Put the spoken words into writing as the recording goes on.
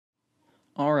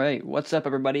Alright, what's up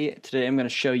everybody? Today I'm going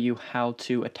to show you how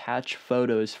to attach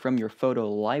photos from your photo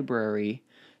library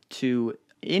to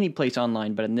any place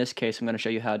online, but in this case I'm going to show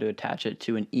you how to attach it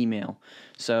to an email.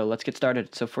 So let's get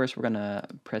started. So first we're going to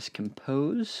press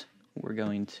compose. We're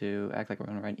going to act like we're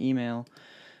going to write an email.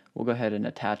 We'll go ahead and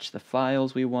attach the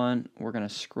files we want. We're going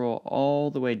to scroll all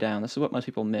the way down. This is what most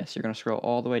people miss. You're going to scroll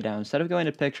all the way down. Instead of going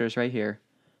to pictures right here,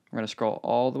 we're going to scroll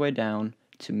all the way down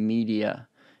to media.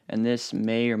 And this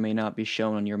may or may not be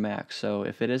shown on your Mac. So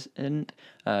if it isn't,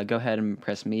 go ahead and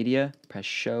press media, press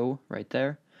show right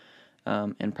there,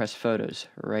 and press photos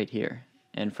right here.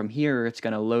 And from here, it's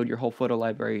going to load your whole photo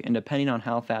library, and depending on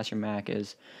how fast your Mac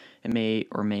is, it may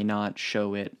or may not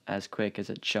show it as quick as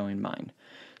it's showing mine.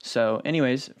 So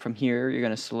anyways, from here, you're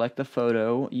going to select the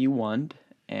photo you want,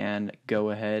 and go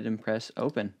ahead and press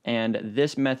open. And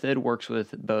this method works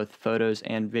with both photos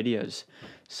and videos.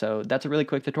 So that's a really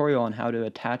quick tutorial on how to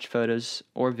attach photos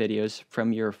or videos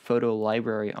from your photo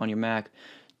library on your Mac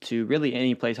to really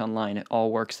any place online. It all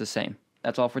works the same.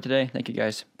 That's all for today. Thank you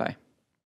guys. Bye.